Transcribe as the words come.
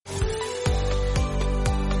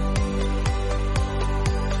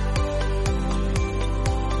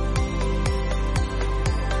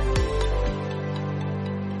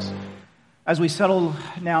As we settle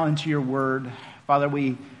now into your word, Father,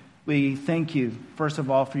 we thank you, first of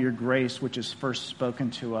all, for your grace, which is first spoken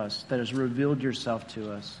to us, that has revealed yourself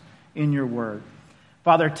to us in your word.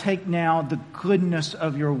 Father, take now the goodness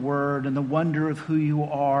of your word and the wonder of who you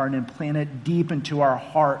are and implant it deep into our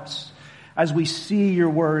hearts. As we see your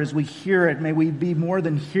word, as we hear it, may we be more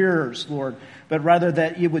than hearers, Lord, but rather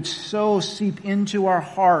that it would so seep into our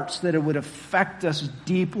hearts that it would affect us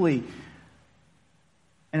deeply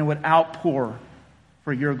and it would outpour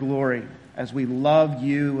for your glory as we love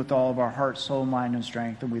you with all of our heart, soul, mind, and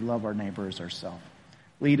strength, and we love our neighbor as ourselves.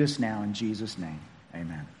 Lead us now in Jesus' name.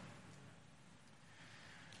 Amen.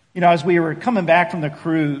 You know, as we were coming back from the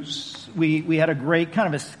cruise, we had a great kind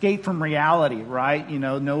of escape from reality, right? You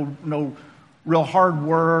know, no real hard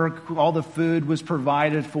work. All the food was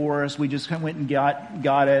provided for us. We just went and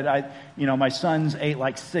got it. My sons ate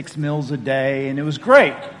like 6 meals a day, and it was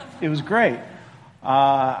great. It was great.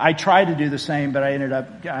 I tried to do the same, but I ended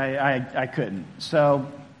up, I couldn't.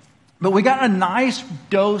 But we got a nice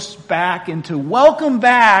dose welcome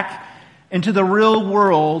back into the real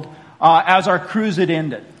world as our cruise had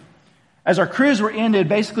ended. As our cruise ended,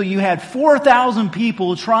 basically you had 4,000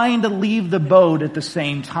 people trying to leave the boat at the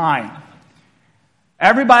same time.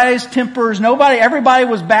 Everybody's tempers, everybody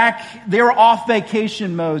was back, they were off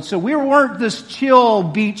vacation mode. So we weren't this chill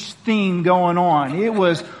beach theme going on. It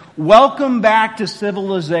was welcome back to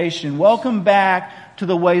civilization. Welcome back to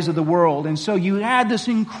the ways of the world. And so you had this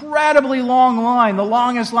incredibly long line. The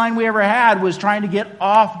longest line we ever had was trying to get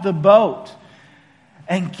off the boat.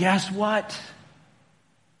 And guess what?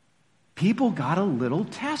 People got a little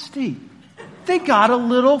testy. They got a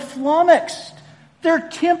little flummoxed. Their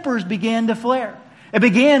tempers began to flare. It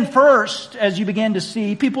began first, as you began to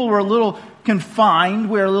see, people were a little confined.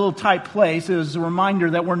 We're a little tight place. It was a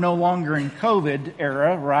reminder that we're no longer in COVID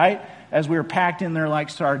era, right? As we were packed in there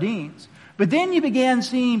like sardines. But then you began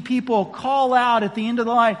seeing people call out at the end of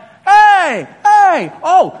the line, hey,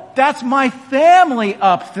 oh, that's my family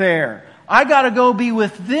up there. I got to go be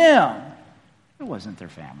with them. It wasn't their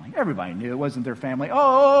family. Everybody knew it wasn't their family.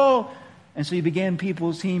 Oh. And so you began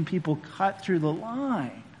seeing people cut through the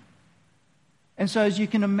line. And so as you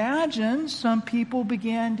can imagine, some people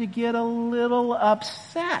began to get a little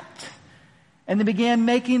upset. And they began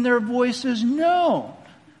making their voices known.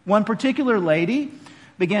 One particular lady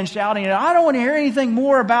began shouting, I don't want to hear anything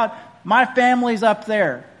more about my family's up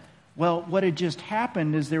there. Well, what had just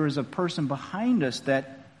happened is there was a person behind us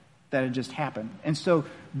that had just happened. And so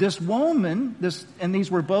this woman, and these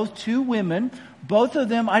were both 2 women, both of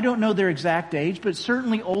them, I don't know their exact age, but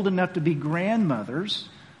certainly old enough to be grandmothers.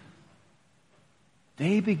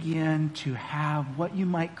 They began to have what you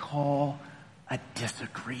might call a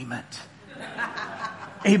disagreement.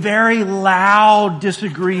 A very loud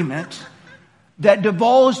disagreement that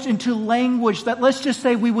divulged into language that, let's just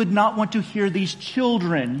say, we would not want to hear these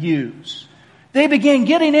children use. They began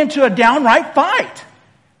getting into a downright fight.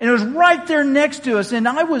 And it was right there next to us, and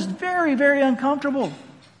I was very, very uncomfortable.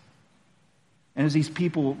 And as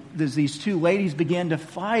these 2 ladies began to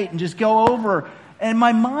fight and just go over, and in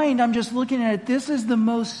my mind, I'm just looking at it, this is the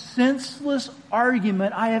most senseless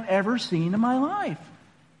argument I have ever seen in my life.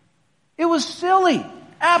 It was silly,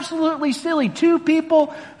 absolutely silly. 2 people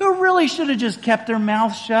who really should have just kept their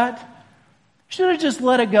mouths shut. Should have just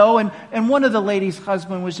let it go. And one of the ladies'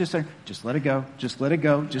 husband was just saying, just let it go, just let it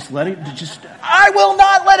go, I will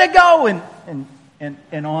not let it go.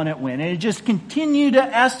 And on it went. And it just continued to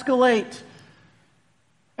escalate.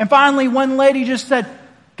 And finally, one lady just said,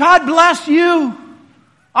 God bless you.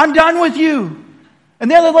 I'm done with you. And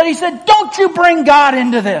the other lady said, don't you bring God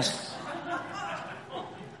into this.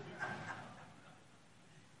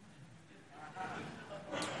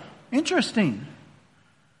 Interesting.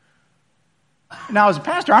 Now, as a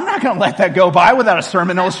pastor, I'm not going to let that go by without a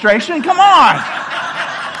sermon illustration. Come on.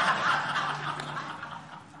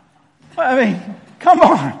 I mean, come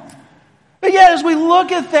on. But yet, as we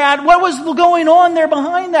look at that, what was going on there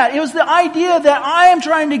behind that? It was the idea that I am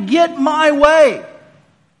trying to get my way.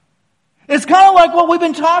 It's kind of like what we've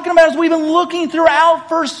been talking about as we've been looking throughout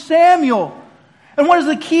 1 Samuel. And one of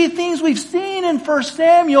the key things we've seen in 1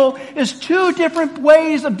 Samuel is 2 different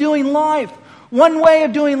ways of doing life. One way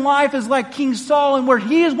of doing life is like King Saul, where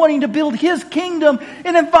he is wanting to build his kingdom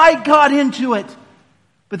and invite God into it.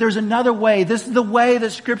 But there's another way. This is the way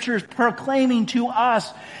that Scripture is proclaiming to us.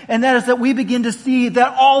 And that is that we begin to see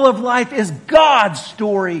that all of life is God's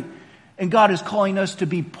story. And God is calling us to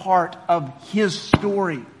be part of His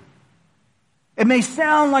story. It may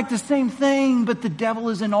sound like the same thing, but the devil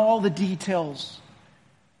is in all the details,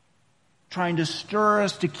 trying to stir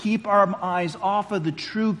us to keep our eyes off of the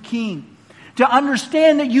true King. to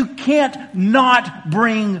understand that you can't not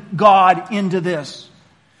bring God into this.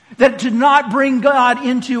 That to not bring God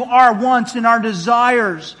into our wants and our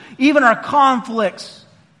desires, even our conflicts,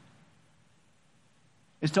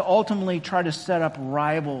 is to ultimately try to set up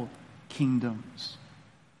rival kingdoms.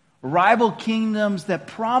 Rival kingdoms that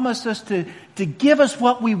promise us to give us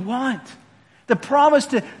what we want. That promise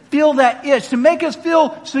to feel that itch, to make us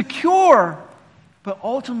feel secure. But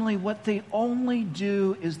ultimately what they only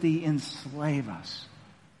do is they enslave us.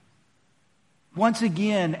 Once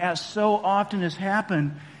again, as so often has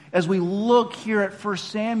happened, as we look here at 1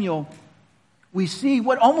 Samuel, we see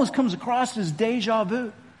what almost comes across as deja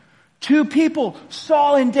vu. Two people,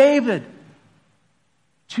 Saul and David.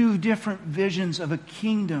 Two different visions of a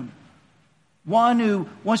kingdom. One who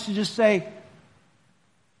wants to just say,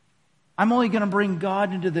 I'm only going to bring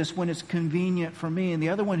God into this when it's convenient for me. And the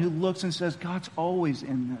other one who looks and says, God's always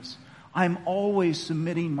in this. I'm always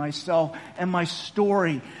submitting myself and my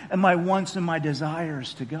story and my wants and my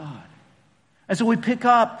desires to God. And so we pick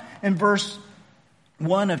up in verse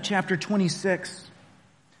 1 of chapter 26.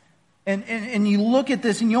 And you look at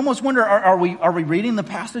this and you almost wonder, are we reading the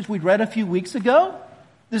passage we read a few weeks ago?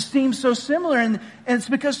 This seems so similar, and it's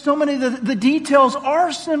because so many of the details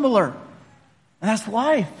are similar. And that's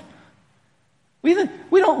life. We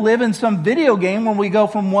don't live in some video game where we go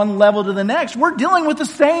from one level to the next. We're dealing with the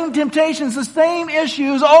same temptations, the same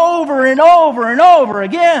issues over and over and over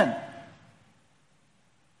again.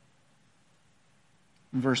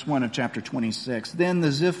 In verse 1 of chapter 26, then the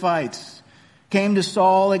Ziphites came to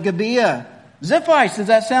Saul at Gibeah. Ziphites, does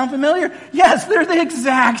that sound familiar? Yes, they're the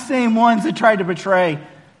exact same ones that tried to betray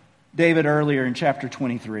David earlier in chapter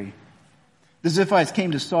 23. The Ziphites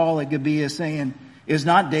came to Saul at Gibeah saying, is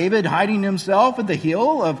not David hiding himself at the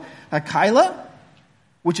hill of Hachilah,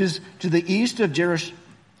 which is to the east of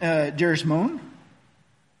Jerishmoon?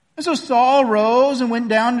 And so Saul rose and went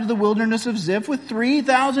down into the wilderness of Ziph with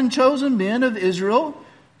 3,000 chosen men of Israel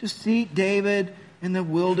to seek David in the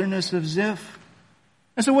wilderness of Ziph.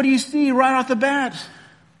 And so what do you see right off the bat?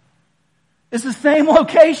 It's the same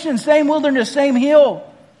location, same wilderness, same hill.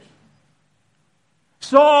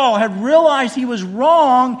 Saul had realized he was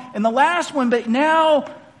wrong in the last one, but now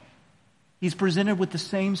he's presented with the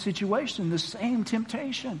same situation, the same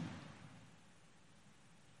temptation.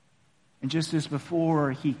 And just as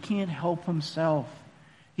before, he can't help himself.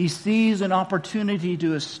 He sees an opportunity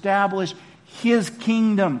to establish his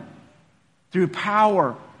kingdom through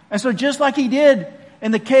power. And so just like he did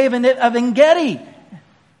in the cave of En-Gedi,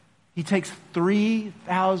 he takes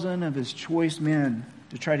 3,000 of his choice men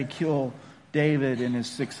to try to kill David and his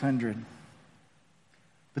 600.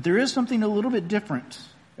 But there is something a little bit different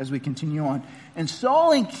as we continue on. And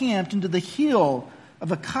Saul encamped into the hill of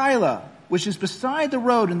Hachilah, which is beside the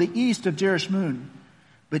road in the east of Jerishmoon.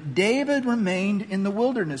 But David remained in the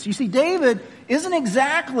wilderness. You see, David isn't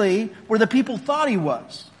exactly where the people thought he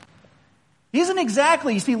was. He isn't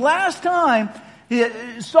exactly. You see, last time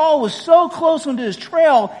Saul was so close onto his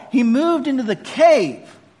trail, he moved into the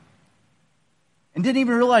cave. And didn't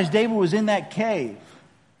even realize David was in that cave.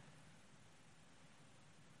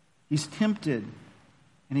 He's tempted.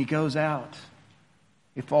 And he goes out.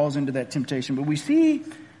 He falls into that temptation. But we see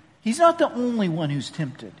he's not the only one who's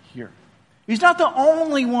tempted here. He's not the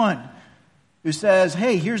only one who says,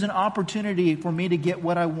 hey, here's an opportunity for me to get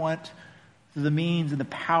what I want through the means and the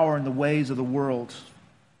power and the ways of the world.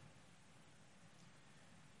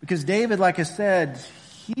 Because David, like I said,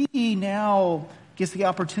 he now gets the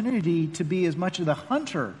opportunity to be as much of the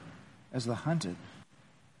hunter as the hunted.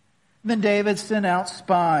 And then David sent out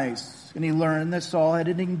spies, and he learned that Saul had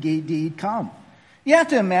indeed come. You have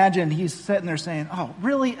to imagine he's sitting there saying, oh,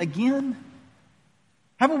 really, again?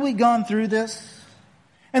 Haven't we gone through this?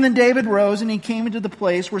 And then David rose, and he came into the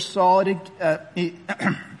place where Saul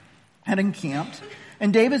had encamped.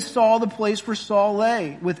 And David saw the place where Saul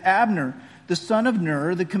lay, with Abner, the son of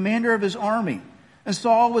Ner, the commander of his army. And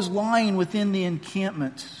Saul was lying within the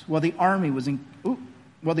encampment while the army was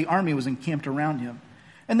encamped around him.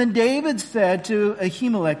 And then David said to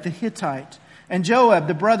Ahimelech the Hittite and Joab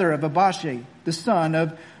the brother of Abishai, the son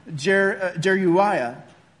of Zeruiah,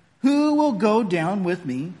 who will go down with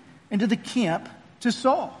me into the camp to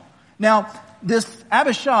Saul? Now, this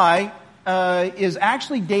Abishai is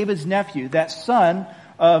actually David's nephew. That son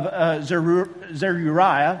of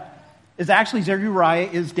Zeruiah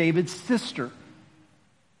is David's sister.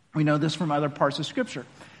 We know this from other parts of Scripture.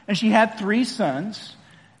 And she had 3 sons,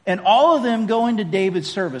 and all of them go into David's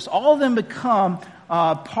service. All of them become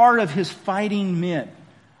part of his fighting men,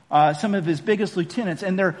 some of his biggest lieutenants.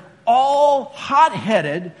 And they're all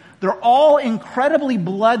hot-headed. They're all incredibly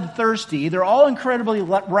bloodthirsty. They're all incredibly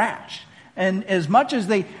rash. And as much as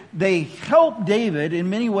they help David, in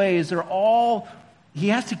many ways, he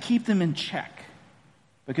has to keep them in check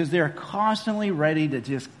because they're constantly ready to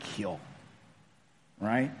just kill.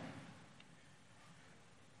 Right?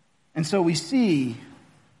 And so we see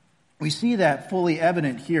that fully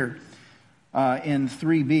evident here in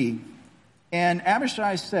 3b. And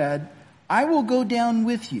Abishai said, I will go down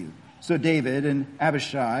with you. So David and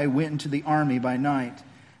Abishai went into the army by night.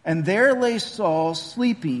 And there lay Saul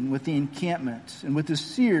sleeping with the encampment and with his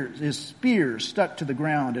spear stuck to the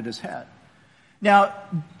ground at his head. Now,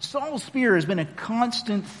 Saul's spear has been a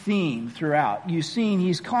constant theme throughout. You've seen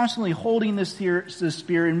he's constantly holding this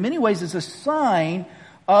spear. In many ways, it's a sign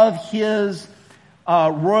of his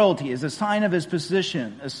royalty, it's a sign of his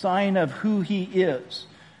position, a sign of who he is.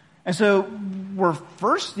 And so we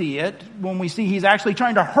first see it when we see he's actually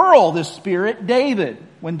trying to hurl this spear at David,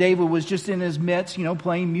 when David was just in his midst,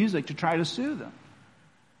 playing music to try to soothe him.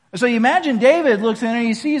 So you imagine David looks in and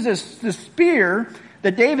he sees this spear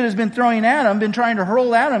that David has been throwing at him, been trying to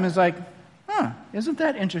hurl at him, is like, isn't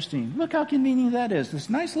that interesting? Look how convenient that is. This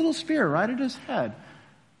nice little spear right at his head.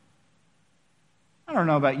 I don't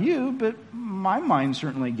know about you, but my mind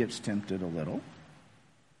certainly gets tempted a little.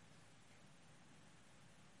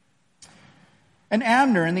 And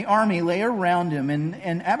Abner and the army lay around him,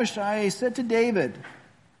 and Abishai said to David,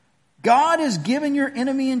 God has given your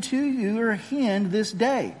enemy into your hand this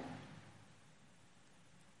day.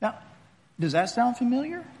 Now, does that sound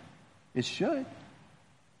familiar? It should.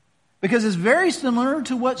 Because it's very similar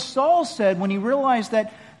to what Saul said when he realized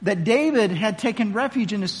that David had taken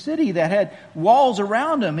refuge in a city that had walls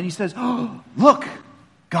around him. And he says, look,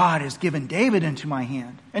 God has given David into my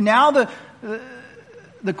hand. And now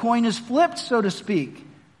the coin is flipped, so to speak.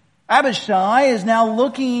 Abishai is now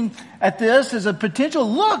looking at this as a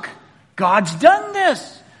potential, look, God's done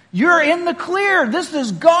this. You're in the clear. This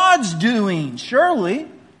is God's doing, surely.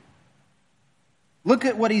 Look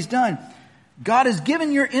at what he's done. God has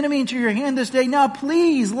given your enemy into your hand this day. Now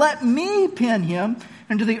please let me pin him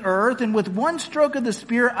into the earth, and with one stroke of the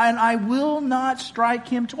spear, and I will not strike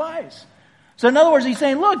him twice. So in other words, he's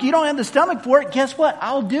saying, look, you don't have the stomach for it. Guess what?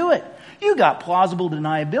 I'll do it. You got plausible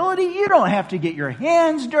deniability. You don't have to get your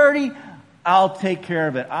hands dirty. I'll take care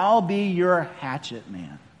of it. I'll be your hatchet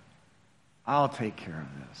man. I'll take care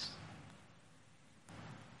of this.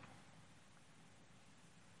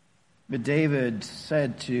 But David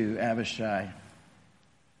said to Abishai,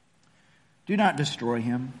 do not destroy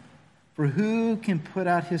him, for who can put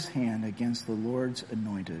out his hand against the Lord's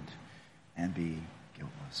anointed and be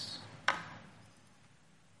guiltless?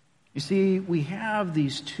 You see, we have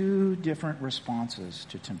these two different responses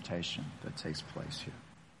to temptation that takes place here.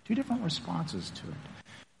 Two different responses to it.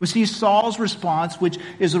 We see Saul's response, which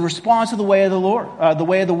is a response of the way of the Lord, the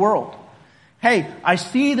way of the world. Hey, I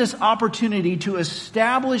see this opportunity to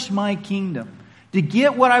establish my kingdom, to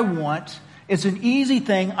get what I want. It's an easy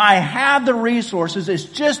thing. I have the resources. It's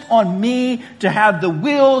just on me to have the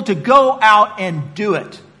will to go out and do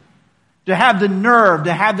it. To have the nerve,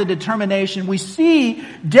 to have the determination. We see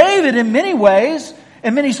David in many ways,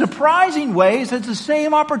 in many surprising ways, has the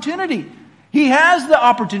same opportunity. He has the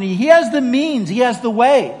opportunity. He has the means. He has the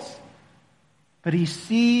ways. But he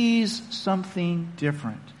sees something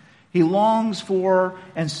different. He longs for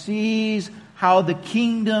and sees how the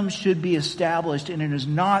kingdom should be established, and it is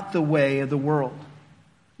not the way of the world.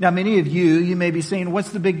 Now, many of you may be saying,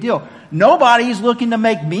 what's the big deal? Nobody's looking to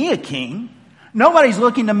make me a king. Nobody's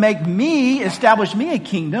looking to make me, establish me a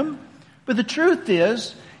kingdom. But the truth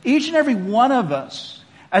is, each and every one of us,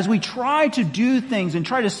 as we try to do things and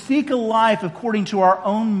try to seek a life according to our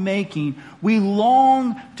own making, we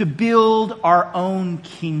long to build our own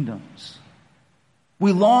kingdoms.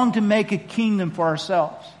 We long to make a kingdom for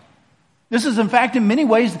ourselves. This is, in fact, in many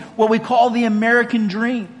ways, what we call the American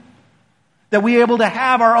dream. That we're able to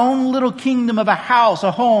have our own little kingdom of a house,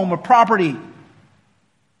 a home, a property.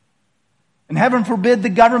 And heaven forbid the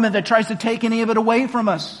government that tries to take any of it away from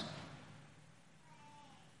us.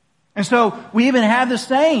 And so we even have the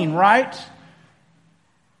saying, right?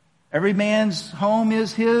 Every man's home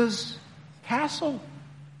is his castle.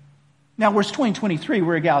 Now, we're 2023,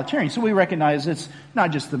 we're egalitarian, so we recognize it's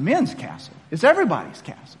not just the men's castle, it's everybody's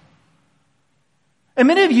castle. And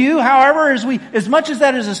many of you, however, as much as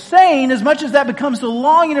that is a saying, as much as that becomes the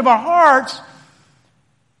longing of our hearts,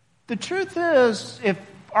 the truth is, if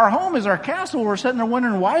our home is our castle, we're sitting there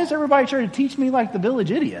wondering, why is everybody trying to teach me like the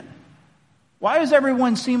village idiot? Why does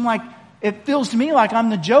everyone seem like, it feels to me like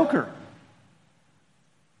I'm the joker?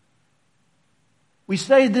 We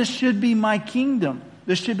say this should be my kingdom.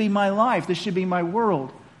 This should be my life. This should be my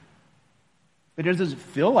world. But it doesn't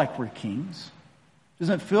feel like we're kings.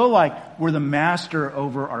 Doesn't feel like we're the master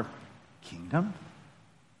over our kingdom.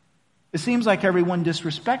 It seems like everyone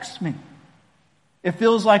disrespects me. It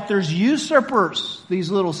feels like there's usurpers, these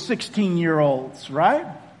little 16-year-olds, right?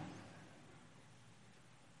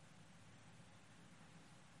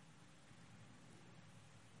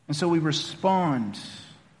 And so we respond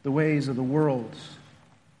the ways of the world.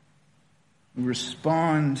 We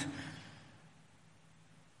respond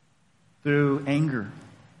through anger.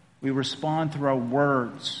 We respond through our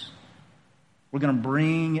words. We're going to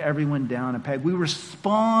bring everyone down a peg. We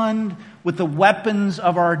respond with the weapons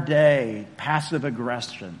of our day, passive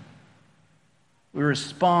aggression. We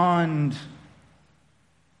respond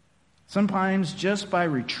sometimes just by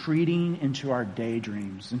retreating into our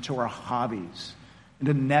daydreams, into our hobbies,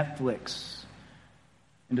 into Netflix,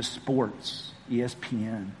 into sports,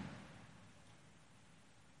 ESPN.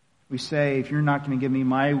 We say, if you're not going to give me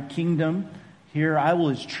my kingdom here, I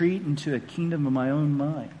will retreat into a kingdom of my own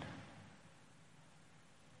mind.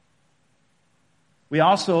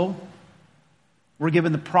 We're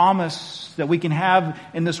given the promise that we can have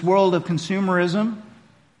in this world of consumerism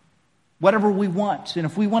whatever we want. And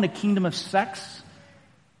if we want a kingdom of sex,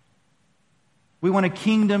 we want a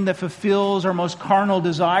kingdom that fulfills our most carnal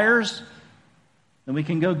desires, then we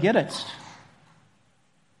can go get it.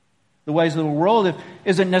 The ways of the world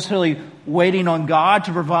isn't necessarily waiting on God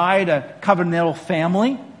to provide a covenantal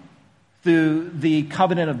family through the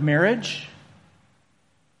covenant of marriage.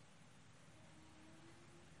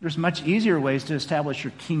 There's much easier ways to establish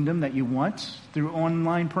your kingdom that you want through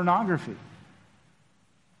online pornography.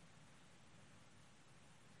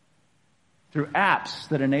 Through apps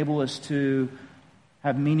that enable us to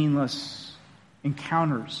have meaningless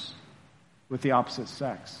encounters with the opposite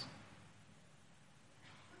sex.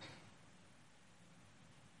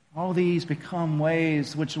 All these become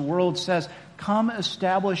ways which the world says, come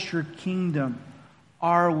establish your kingdom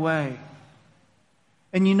our way.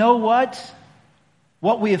 And you know what?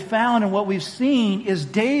 What we have found and what we've seen is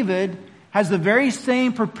David has the very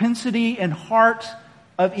same propensity and heart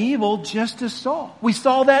of evil just as Saul. We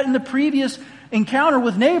saw that in the previous encounter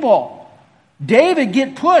with Nabal. David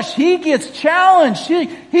gets pushed. He gets challenged.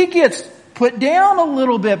 He gets put down a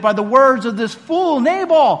little bit by the words of this fool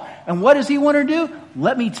Nabal. And what does he want to do?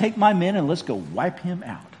 Let me take my men and let's go wipe him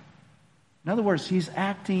out. In other words, he's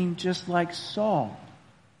acting just like Saul.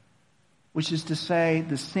 Which is to say,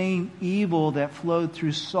 the same evil that flowed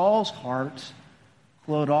through Saul's heart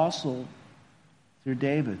flowed also through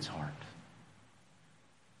David's heart.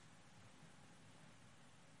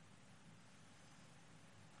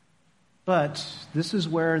 But this is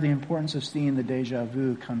where the importance of seeing the déjà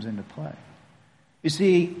vu comes into play. You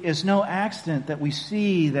see, it's no accident that we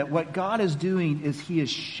see that what God is doing is He is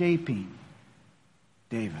shaping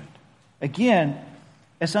David. Again,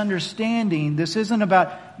 it's understanding this isn't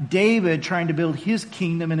about David trying to build his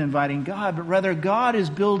kingdom and inviting God, but rather God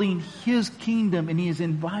is building His kingdom and He is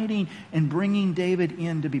inviting and bringing David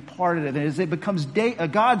in to be part of it. And as it becomes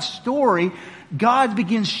God's story, God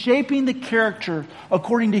begins shaping the character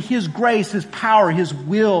according to His grace, His power, His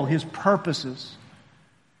will, His purposes.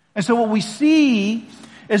 And so what we see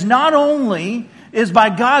is not only is by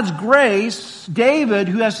God's grace, David,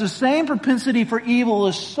 who has the same propensity for evil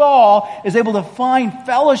as Saul, is able to find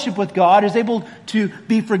fellowship with God, is able to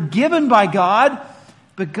be forgiven by God,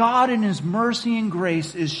 but God in His mercy and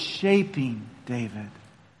grace is shaping David.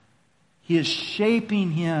 He is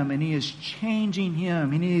shaping him and He is changing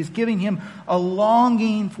him and He is giving him a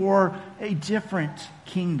longing for a different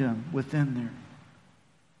kingdom within there.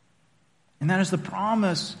 And that is the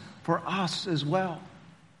promise for us as well.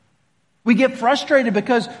 We get frustrated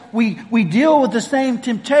because we deal with the same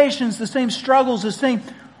temptations, the same struggles, the same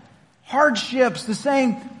hardships, the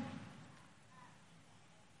same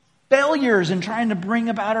failures in trying to bring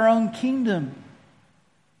about our own kingdom.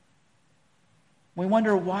 We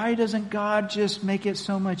wonder, why doesn't God just make it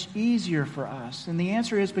so much easier for us? And the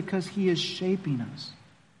answer is because He is shaping us.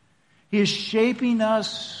 He is shaping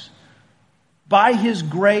us by His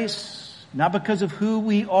grace, not because of who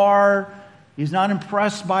we are. He's not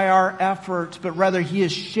impressed by our efforts, but rather He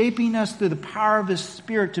is shaping us through the power of His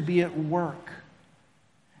Spirit to be at work.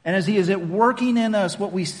 And as He is at working in us,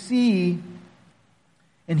 what we see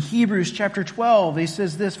in Hebrews chapter 12, he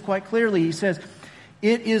says this quite clearly. He says,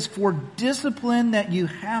 it is for discipline that you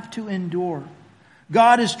have to endure.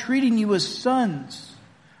 God is treating you as sons.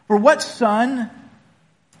 For what son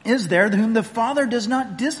is there whom the Father does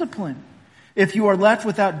not discipline? If you are left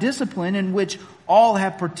without discipline in which all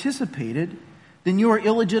have participated, then you are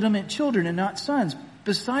illegitimate children and not sons.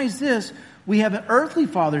 Besides this, we have earthly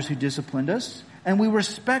fathers who disciplined us, and we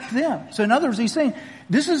respect them. So in other words, he's saying,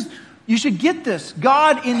 this is You should get this.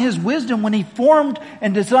 God, in His wisdom, when He formed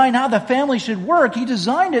and designed how the family should work, He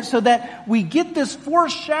designed it so that we get this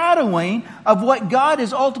foreshadowing of what God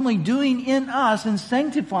is ultimately doing in us and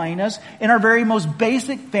sanctifying us in our very most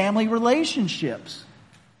basic family relationships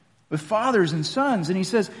with fathers and sons. And He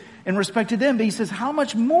says, in respect to them, but He says, how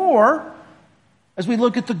much more, as we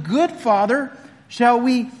look at the good Father, shall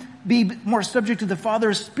we be more subject to the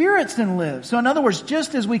Father of spirits than live? So in other words,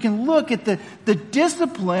 just as we can look at the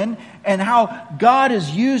discipline and how God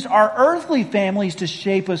has used our earthly families to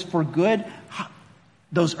shape us for good,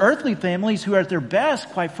 those earthly families who are at their best,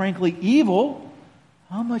 quite frankly, evil,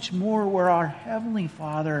 how much more will our Heavenly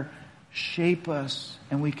Father shape us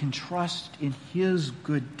and we can trust in His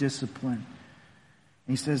good discipline?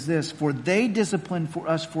 And He says this, for they disciplined for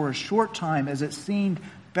us for a short time as it seemed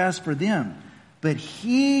best for them. But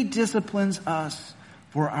He disciplines us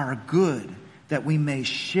for our good, that we may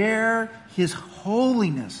share His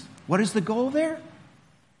holiness. What is the goal there?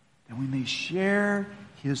 That we may share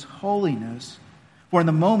His holiness. For in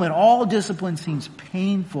the moment, all discipline seems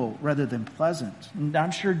painful rather than pleasant. And I'm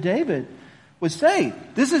sure David would say,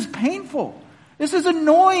 this is painful. This is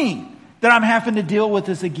annoying that I'm having to deal with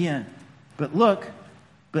this again. But look,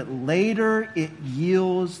 but later it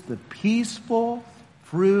yields the peaceful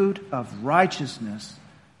fruit of righteousness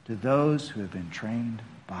to those who have been trained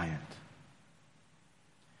by it.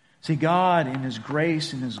 See, God in His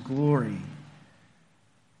grace and His glory,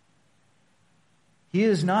 He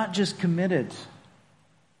is not just committed.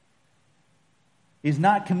 He's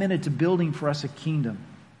not committed to building for us a kingdom.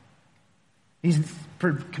 He's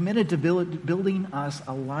committed to building us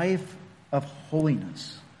a life of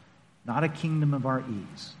holiness, not a kingdom of our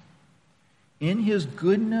ease. In His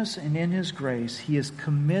goodness and in His grace, He is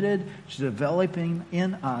committed to developing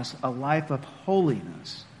in us a life of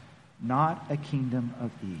holiness, not a kingdom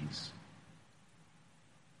of ease.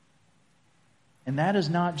 And that is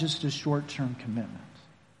not just a short-term commitment.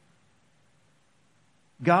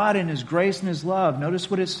 God in His grace and His love,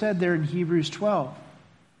 notice what it said there in Hebrews 12.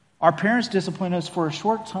 Our parents discipline us for a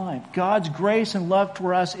short time. God's grace and love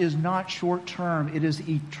for us is not short-term, it is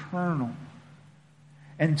eternal.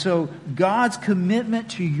 And so God's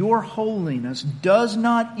commitment to your holiness does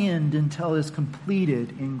not end until it's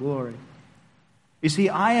completed in glory. You see,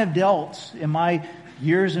 I have dealt, in my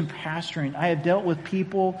years in pastoring, I have dealt with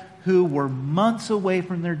people who were months away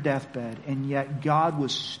from their deathbed, and yet God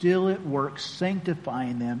was still at work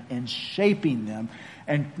sanctifying them and shaping them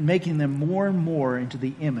and making them more and more into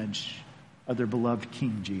the image of their beloved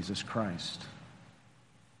King Jesus Christ.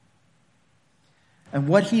 And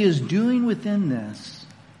what He is doing within this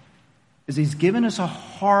is He's given us a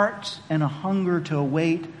heart and a hunger to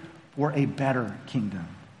await for a better kingdom,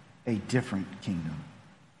 a different kingdom.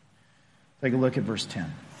 Take a look at verse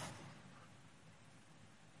 10.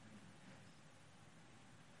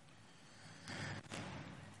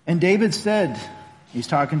 And David said, he's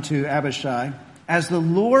talking to Abishai, as the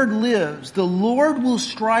Lord lives, the Lord will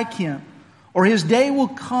strike him, or his day will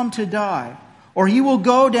come to die, or he will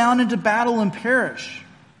go down into battle and perish.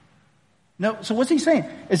 No, so what's he saying?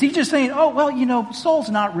 Is he just saying, oh, well, Saul's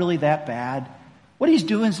not really that bad. What he's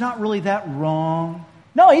doing is not really that wrong.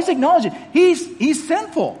 No, he's acknowledging he's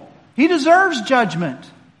sinful. He deserves judgment.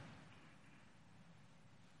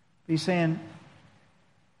 He's saying,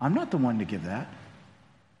 I'm not the one to give that.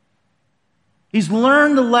 He's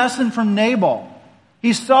learned the lesson from Nabal.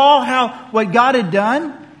 He saw what God had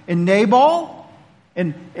done in Nabal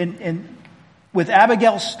and with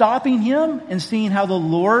Abigail stopping him and seeing how the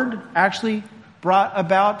Lord actually brought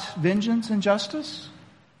about vengeance and justice.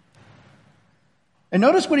 And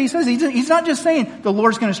notice what he says. He's not just saying the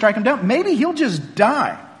Lord's going to strike him down. Maybe he'll just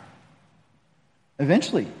die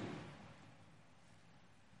eventually.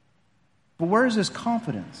 But where is his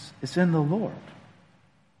confidence? It's in the Lord.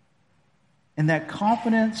 And that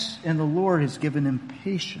confidence in the Lord has given him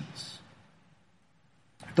patience.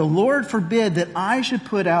 The Lord forbid that I should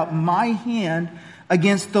put out my hand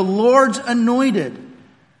against the Lord's anointed.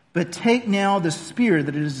 But take now the spear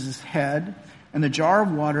that is his head and the jar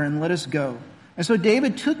of water and let us go. And so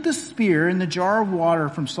David took the spear and the jar of water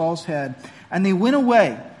from Saul's head, and they went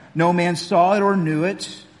away. No man saw it or knew it,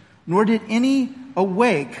 nor did any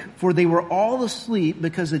awake, for they were all asleep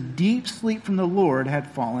because a deep sleep from the Lord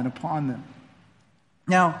had fallen upon them.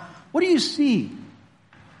 Now, what do you see?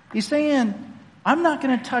 He's saying, I'm not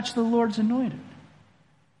going to touch the Lord's anointed.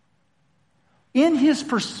 In his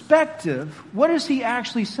perspective, what is he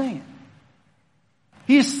actually saying?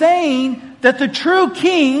 He's saying that the true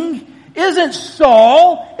king isn't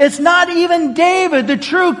Saul. It's not even David. The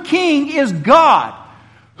true king is God.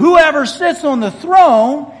 Whoever sits on the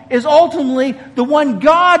throne is ultimately the one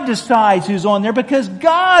God decides who's on there because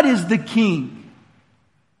God is the king.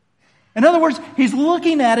 In other words, he's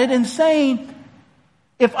looking at it and saying,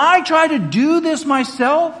 if I try to do this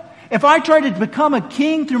myself, if I try to become a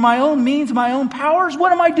king through my own means, my own powers,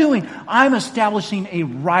 what am I doing? I'm establishing a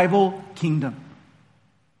rival kingdom.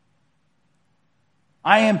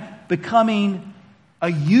 I am becoming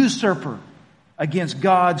a usurper against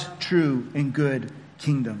God's true and good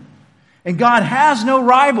kingdom. And God has no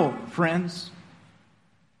rival, friends.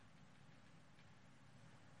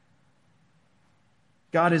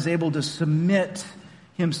 God is able to submit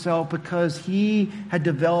himself because he had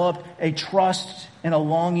developed a trust and a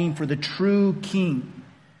longing for the true king.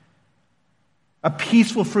 A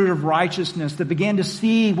peaceful fruit of righteousness that began to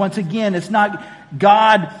see, once again, it's not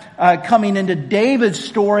God coming into David's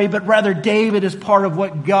story, but rather David is part of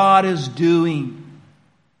what God is doing.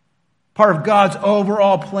 Part of God's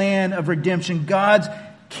overall plan of redemption, God's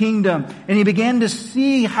kingdom. And he began to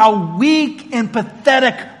see how weak and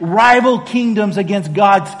pathetic rival kingdoms against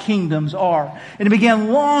God's kingdoms are. And he began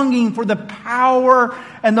longing for the power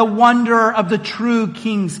and the wonder of the true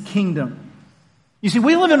king's kingdom. You see,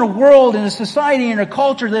 we live in a world, in a society, in a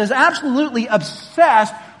culture that is absolutely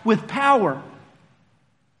obsessed with power.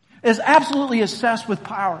 Is absolutely obsessed with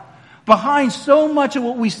power. Behind so much of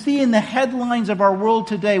what we see in the headlines of our world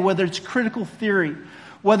today, whether it's critical theory,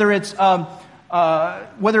 whether it's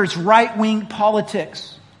right-wing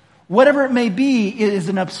politics, whatever it may be, it is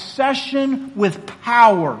an obsession with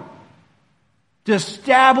power. To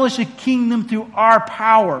establish a kingdom through our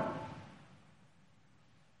power.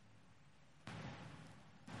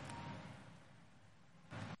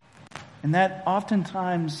 And that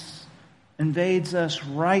oftentimes invades us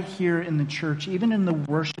right here in the church, even in the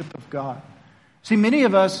worship of God. See, many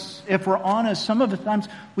of us, if we're honest, some of the times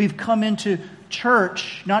we've come into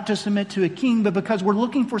church not to submit to a king, but because we're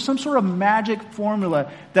looking for some sort of magic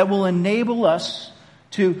formula that will enable us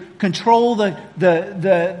to control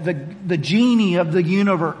the genie of the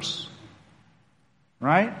universe.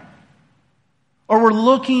 Right? Or we're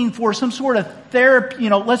looking for some sort of therapy,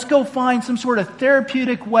 let's go find some sort of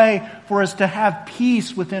therapeutic way for us to have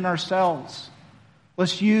peace within ourselves.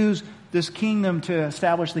 Let's use this kingdom to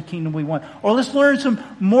establish the kingdom we want. Or let's learn some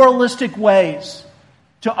moralistic ways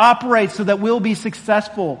to operate so that we'll be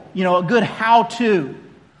successful. A good how-to.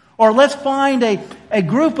 Or let's find a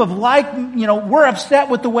group of we're upset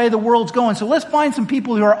with the way the world's going. So let's find some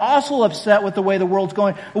people who are also upset with the way the world's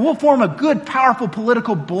going. And we'll form a good, powerful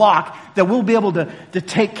political bloc that we'll be able to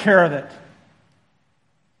take care of it.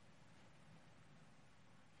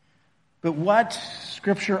 But what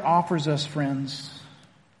Scripture offers us, friends,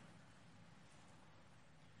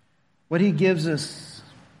 what he gives us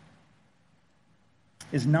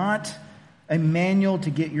is not a manual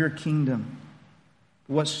to get your kingdom.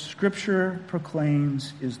 What Scripture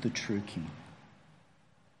proclaims is the true king.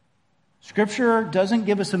 Scripture doesn't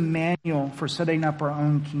give us a manual for setting up our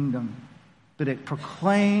own kingdom, but it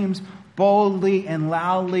proclaims boldly and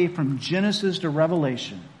loudly from Genesis to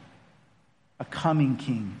Revelation a coming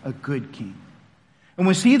king, a good king. And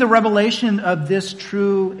we see the revelation of this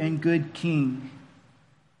true and good king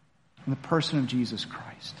in the person of Jesus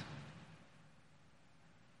Christ.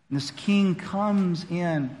 And this king comes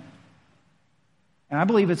in. And I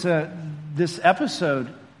believe it's this episode,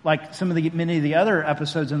 like many of the other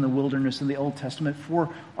episodes in the wilderness in the Old Testament,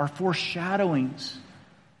 are foreshadowings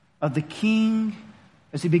of the king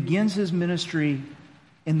as he begins his ministry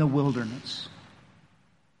in the wilderness.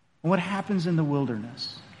 And what happens in the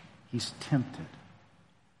wilderness? He's tempted.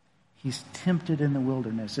 He's tempted in the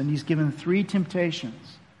wilderness. And he's given 3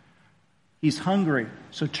 temptations. He's hungry,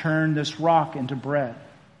 so turn this rock into bread.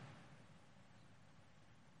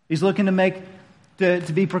 He's looking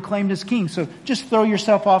to be proclaimed as king. So just throw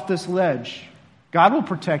yourself off this ledge. God will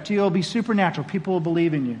protect you. It'll be supernatural. People will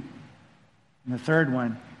believe in you. And the third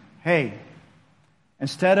one, hey,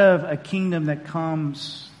 instead of a kingdom that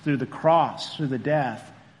comes through the cross, through the death,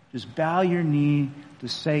 just bow your knee to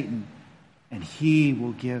Satan and he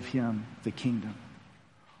will give him the kingdom.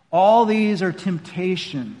 All these are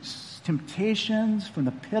temptations from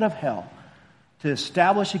the pit of hell to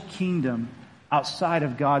establish a kingdom outside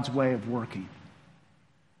of God's way of working.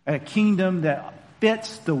 A kingdom that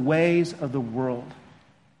fits the ways of the world.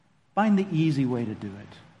 Find the easy way to do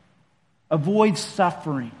it. Avoid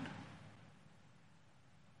suffering.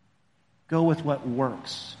 Go with what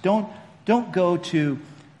works. Don't go to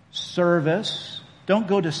service. Don't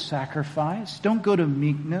go to sacrifice. Don't go to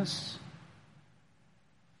meekness.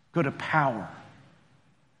 Go to power.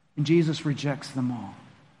 And Jesus rejects them all.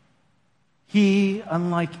 He,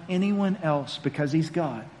 unlike anyone else, because he's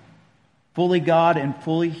God, fully God and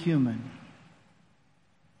fully human,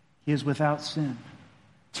 he is without sin.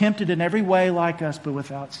 Tempted in every way like us, but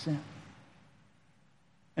without sin.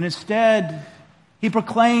 And instead, he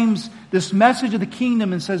proclaims this message of the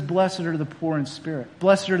kingdom and says, blessed are the poor in spirit.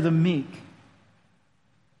 Blessed are the meek.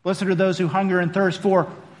 Blessed are those who hunger and thirst for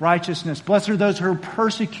righteousness. Blessed are those who are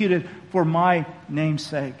persecuted for my name's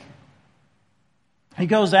sake. He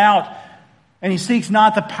goes out and he seeks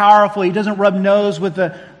not the powerful. He doesn't rub nose with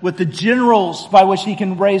the generals by which he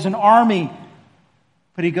can raise an army.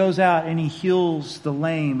 But he goes out and he heals the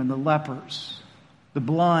lame and the lepers, the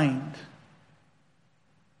blind.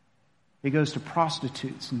 He goes to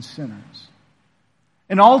prostitutes and sinners.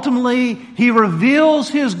 And ultimately, he reveals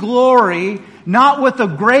his glory not with a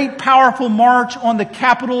great powerful march on the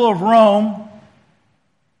capital of Rome,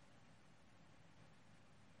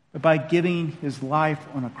 but by giving his life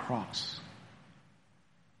on a cross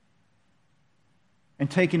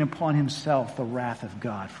and taking upon himself the wrath of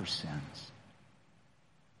God for sins,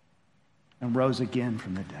 and rose again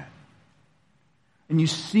from the dead. And you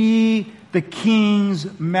see the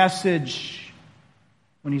king's message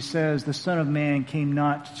when he says, the Son of Man came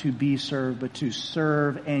not to be served, but to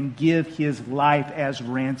serve and give his life as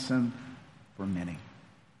ransom for many.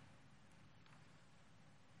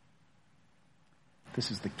 This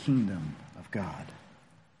is the kingdom of God.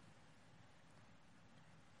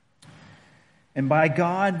 And by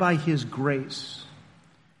God, by his grace,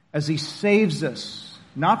 as he saves us,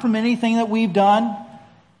 not from anything that we've done,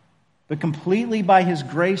 but completely by his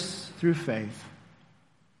grace through faith.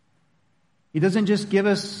 He doesn't just give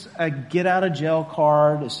us a get-out-of-jail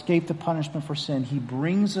card, escape the punishment for sin. He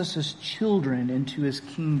brings us as children into his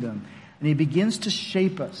kingdom, and he begins to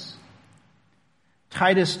shape us.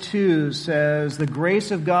 Titus 2 says, the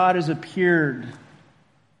grace of God has appeared,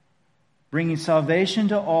 bringing salvation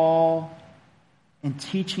to all and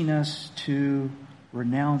teaching us to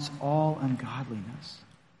renounce all ungodliness.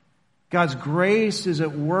 God's grace is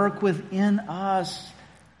at work within us,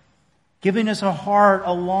 giving us a heart,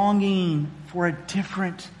 a longing for a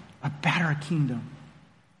different, a better kingdom.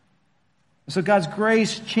 So God's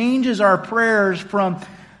grace changes our prayers from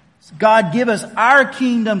God, give us our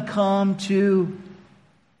kingdom come to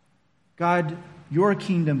God, your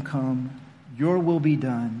kingdom come, your will be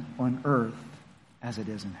done on earth as it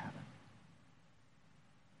is in heaven.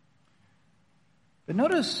 But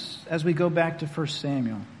notice, as we go back to 1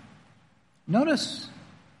 Samuel, notice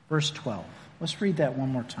verse 12. Let's read that one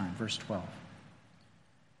more time, verse 12.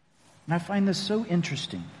 And I find this so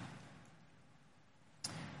interesting.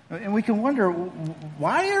 And we can wonder,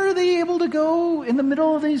 why are they able to go in the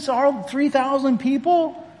middle of these 3,000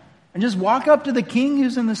 people and just walk up to the king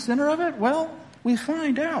who's in the center of it? Well, we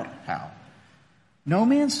find out how. No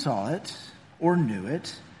man saw it or knew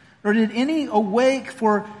it, nor did any awake,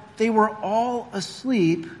 for they were all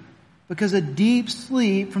asleep, because a deep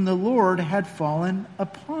sleep from the Lord had fallen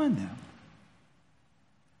upon them.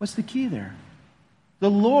 What's the key there? The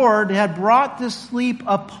Lord had brought this sleep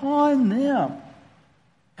upon them.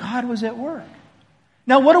 God was at work.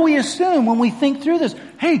 Now, what do we assume when we think through this?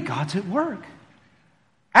 Hey, God's at work.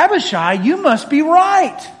 Abishai, you must be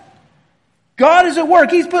right. God is at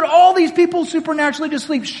work. He's put all these people supernaturally to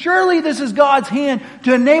sleep. Surely this is God's hand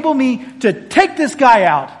to enable me to take this guy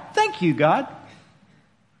out. Thank you, God.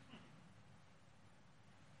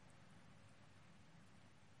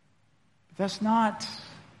 But that's not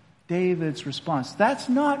David's response. That's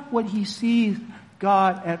not what he sees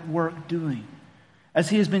God at work doing. As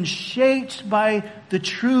he has been shaped by the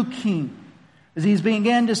true king, as he's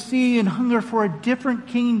began to see and hunger for a different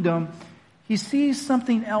kingdom, he sees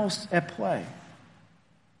something else at play.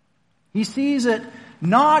 He sees it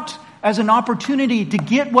not as an opportunity to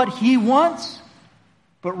get what he wants,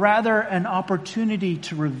 but rather an opportunity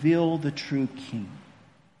to reveal the true king.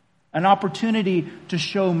 An opportunity to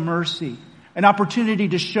show mercy. An opportunity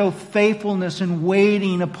to show faithfulness and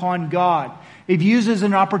waiting upon God. It uses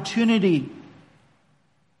an opportunity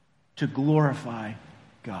to glorify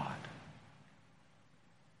God.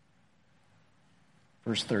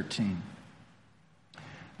 Verse 13.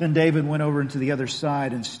 Then David went over into the other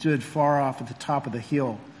side and stood far off at the top of the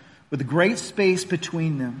hill, with a great space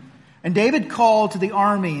between them. And David called to the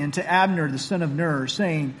army and to Abner, the son of Ner,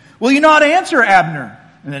 saying, "Will you not answer, Abner?"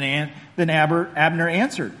 And then Abner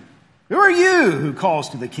answered, "Who are you who calls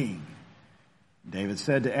to the king?" David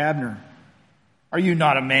said to Abner, "Are you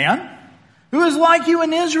not a man? Who is like you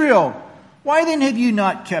in Israel? Why then have you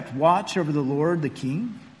not kept watch over the Lord, the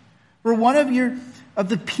king? For one of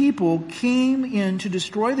the people came in to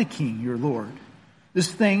destroy the king, your Lord.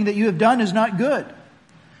 This thing that you have done is not good.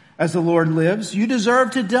 As the Lord lives, you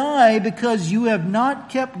deserve to die because you have not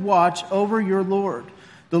kept watch over your Lord,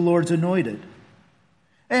 the Lord's anointed.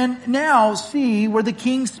 And now see where the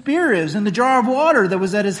king's spear is and the jar of water that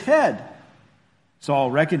was at his head."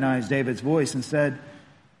 Saul recognized David's voice and said,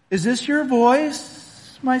 "Is this your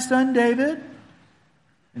voice, my son David?"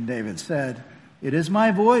 And David said, "It is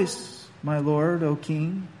my voice, my lord, O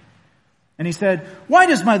king." And he said, "Why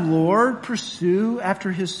does my lord pursue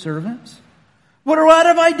after his servants? What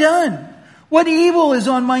have I done? What evil is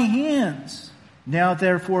on my hands? Now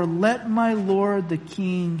therefore let my lord the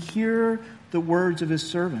king hear the words of his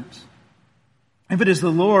servants. If it is the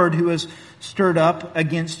Lord who has stirred up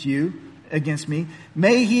against me,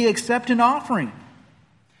 may he accept an offering."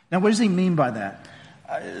 Now what does he mean by that?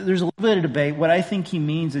 There's a little bit of debate. What I think he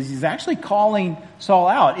means is he's actually calling Saul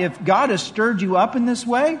out. If God has stirred you up in this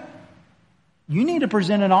way, you need to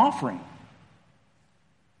present an offering.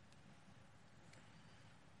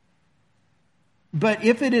 "But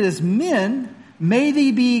if it is men, may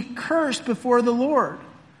they be cursed before the Lord.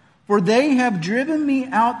 For they have driven me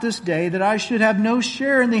out this day that I should have no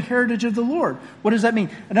share in the heritage of the Lord." What does that mean?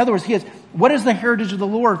 In other words, what is the heritage of the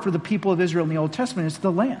Lord for the people of Israel in the Old Testament? It's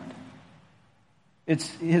the land. It's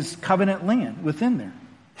his covenant land within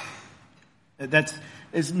there.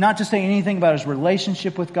 It's not to say anything about his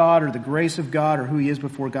relationship with God or the grace of God or who he is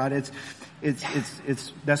before God.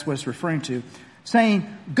 That's what it's referring to. Saying,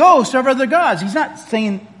 "Go serve other gods." He's not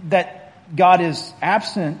saying that God is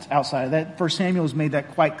absent outside of that. 1 Samuel has made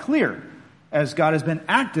that quite clear, as God has been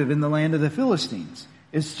active in the land of the Philistines.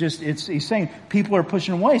 He's saying people are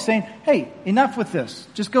pushing away, saying, "Hey, enough with this.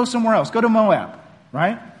 Just go somewhere else. Go to Moab,"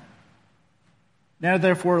 right? "Now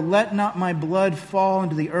therefore let not my blood fall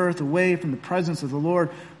into the earth away from the presence of the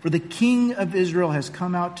Lord, for the king of Israel has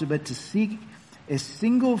come out to seek a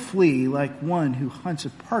single flea like one who hunts a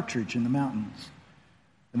partridge in the mountains."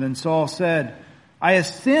 And then Saul said, "I have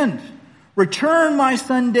sinned. Return my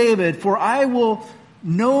son David, for I will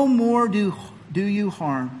no more do you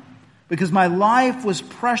harm, because my life was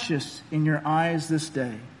precious in your eyes this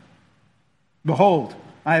day. Behold,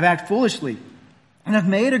 I have acted foolishly and have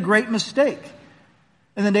made a great mistake."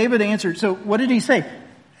 And then David answered, so what did he say?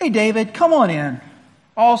 "Hey David, come on in.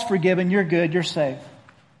 All's forgiven. You're good. You're safe."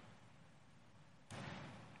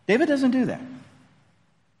 David doesn't do that.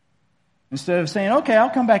 Instead of saying, "Okay, I'll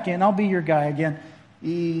come back in. I'll be your guy again."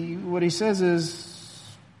 What he says is,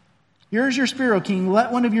 "Here's your spear, O king.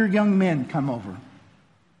 Let one of your young men come over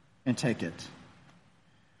and take it.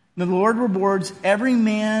 The Lord rewards every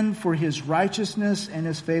man for his righteousness and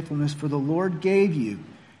his faithfulness, for the Lord gave you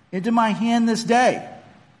into my hand this day."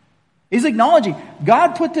 He's acknowledging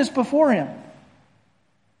God put this before him.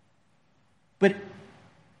 But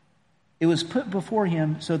it was put before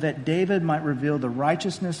him so that David might reveal the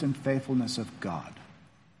righteousness and faithfulness of God.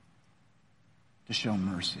 To show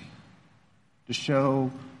mercy. To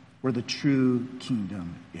show where the true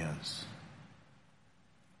kingdom is.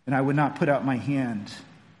 "And I would not put out my hand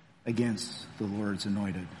against the Lord's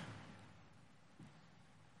anointed.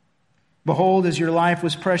 Behold, as your life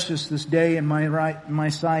was precious this day in my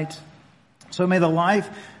sight, so may the life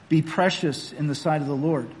be precious in the sight of the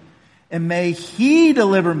Lord. And may he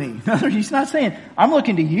deliver me." In other words, he's not saying, "I'm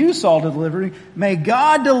looking to you, Saul, to deliver me." "May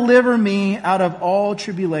God deliver me out of all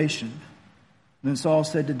tribulation." Then Saul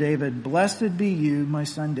said to David, "Blessed be you, my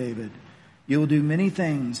son David. You will do many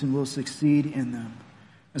things and will succeed in them."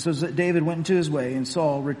 And so David went into his way, and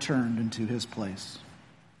Saul returned into his place.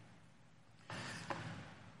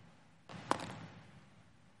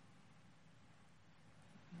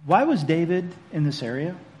 Why was David in this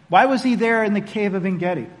area? Why was he there in the cave of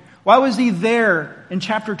En-Gedi? Why was he there in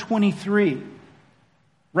chapter 23,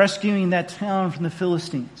 rescuing that town from the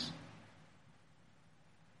Philistines?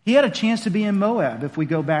 He had a chance to be in Moab if we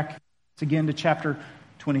go back again to chapter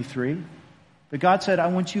 23. But God said, "I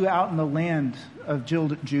want you out in the land of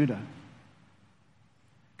Judah."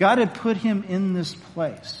 God had put him in this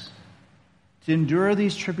place to endure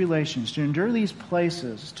these tribulations, to endure these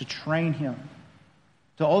places, to train him,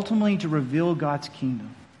 to ultimately to reveal God's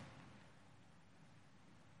kingdom.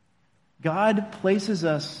 God places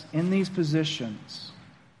us in these positions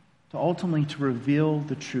to ultimately to reveal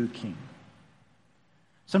the true king.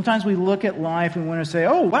 Sometimes we look at life and want to say,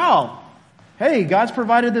 "Oh, wow, hey, God's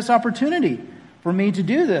provided this opportunity for me to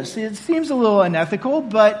do this. It seems a little unethical,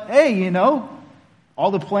 but hey,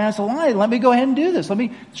 all the planets align. Let me go ahead and do this.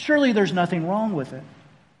 Surely there's nothing wrong with it."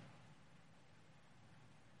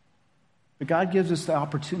 But God gives us the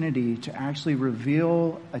opportunity to actually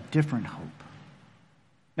reveal a different hope.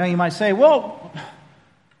 Now you might say, "Well,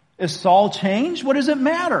 is Saul changed? What does it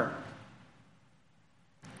matter?"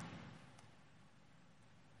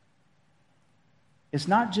 It's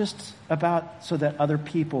not just about so that other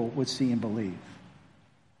people would see and believe,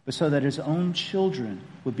 but so that his own children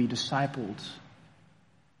would be discipled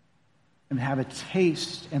and have a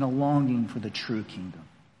taste and a longing for the true kingdom.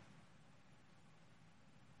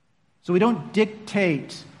 So we don't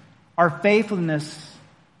dictate our faithfulness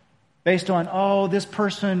based on, oh, this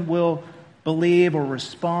person will believe or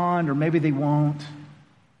respond, or maybe they won't.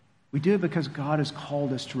 We do it because God has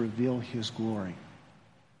called us to reveal his glory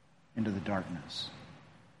into the darkness.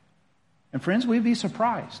 And friends, we'd be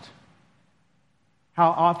surprised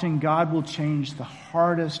how often God will change the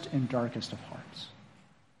hardest and darkest of hearts.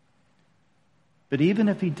 But even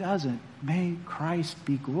if he doesn't, may Christ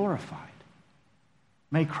be glorified.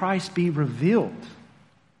 May Christ be revealed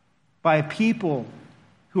by a people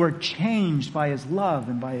who are changed by his love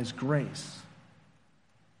and by his grace.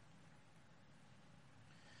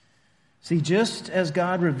 See, just as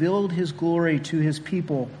God revealed his glory to his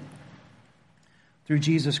people through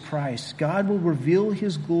Jesus Christ, God will reveal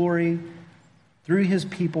his glory through his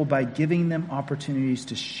people by giving them opportunities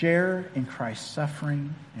to share in Christ's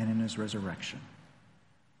suffering and in his resurrection.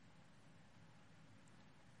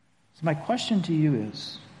 So my question to you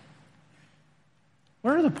is,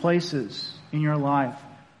 what are the places in your life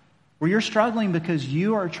where you're struggling because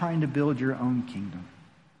you are trying to build your own kingdom?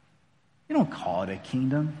 You don't call it a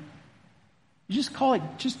kingdom. You just call it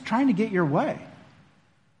just trying to get your way.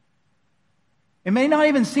 It may not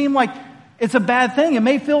even seem like it's a bad thing. It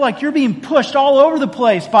may feel like you're being pushed all over the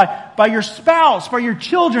place by your spouse, by your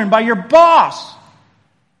children, by your boss.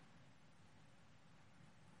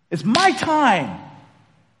 It's my time.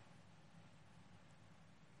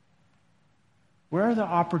 Where are the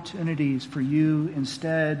opportunities for you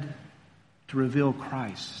instead to reveal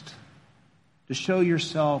Christ? To show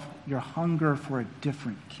yourself your hunger for a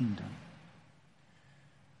different kingdom?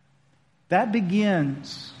 That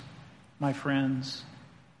begins, my friends,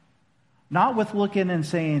 not with looking and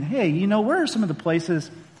saying, hey, you know, where are some of the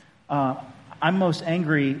places I'm most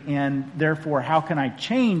angry, and therefore how can I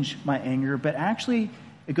change my anger? But actually,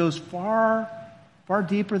 it goes far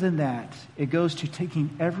deeper than that. It goes to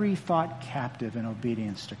taking every thought captive in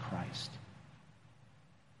obedience to Christ.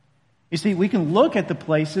 You see, we can look at the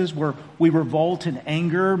places where we revolt in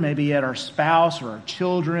anger, maybe at our spouse or our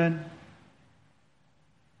children,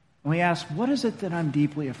 and we ask, what is it that I'm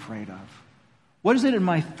deeply afraid of? What is it in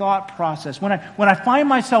my thought process? When I find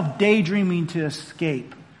myself daydreaming to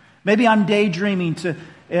escape, maybe I'm daydreaming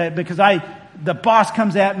because the boss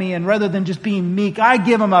comes at me, and rather than just being meek, I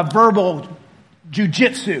give him a verbal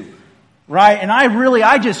jujitsu, right? And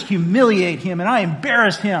I just humiliate him and I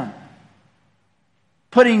embarrass him,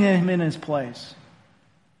 putting him in his place.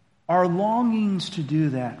 Our longings to do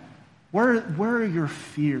that, where are your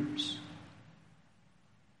fears?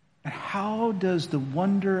 And how does the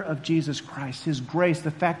wonder of Jesus Christ, his grace,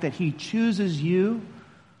 the fact that he chooses you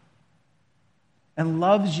and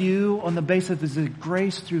loves you on the basis of his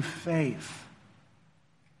grace through faith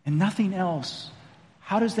and nothing else,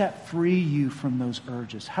 how does that free you from those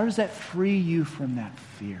urges? How does that free you from that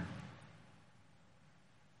fear?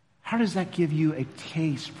 How does that give you a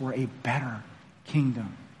taste for a better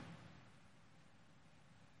kingdom?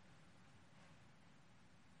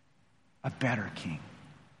 A better king.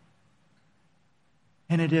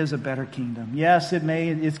 And it is a better kingdom. Yes,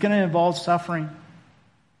 it's going to involve suffering.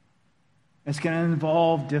 It's going to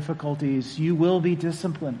involve difficulties. You will be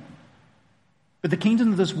disciplined. But the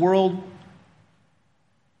kingdoms of this world,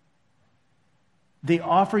 they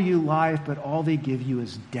offer you life, but all they give you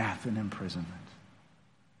is death and imprisonment.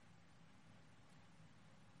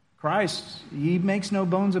 Christ, he makes no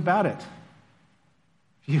bones about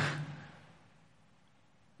it.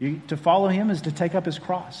 To follow him is to take up his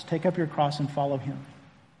cross. Take up your cross and follow him.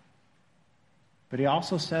 But he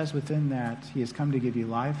also says within that, he has come to give you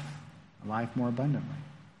life, a life more abundantly.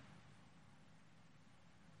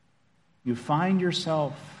 You find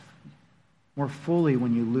yourself more fully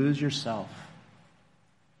when you lose yourself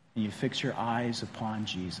and you fix your eyes upon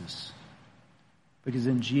Jesus. Because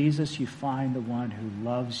in Jesus you find the one who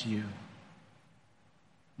loves you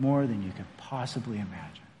more than you could possibly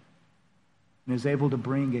imagine, and is able to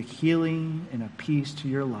bring a healing and a peace to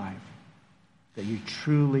your life that you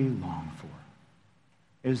truly long for.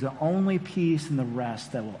 It is the only peace and the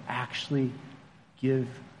rest that will actually give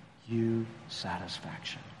you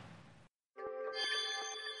satisfaction.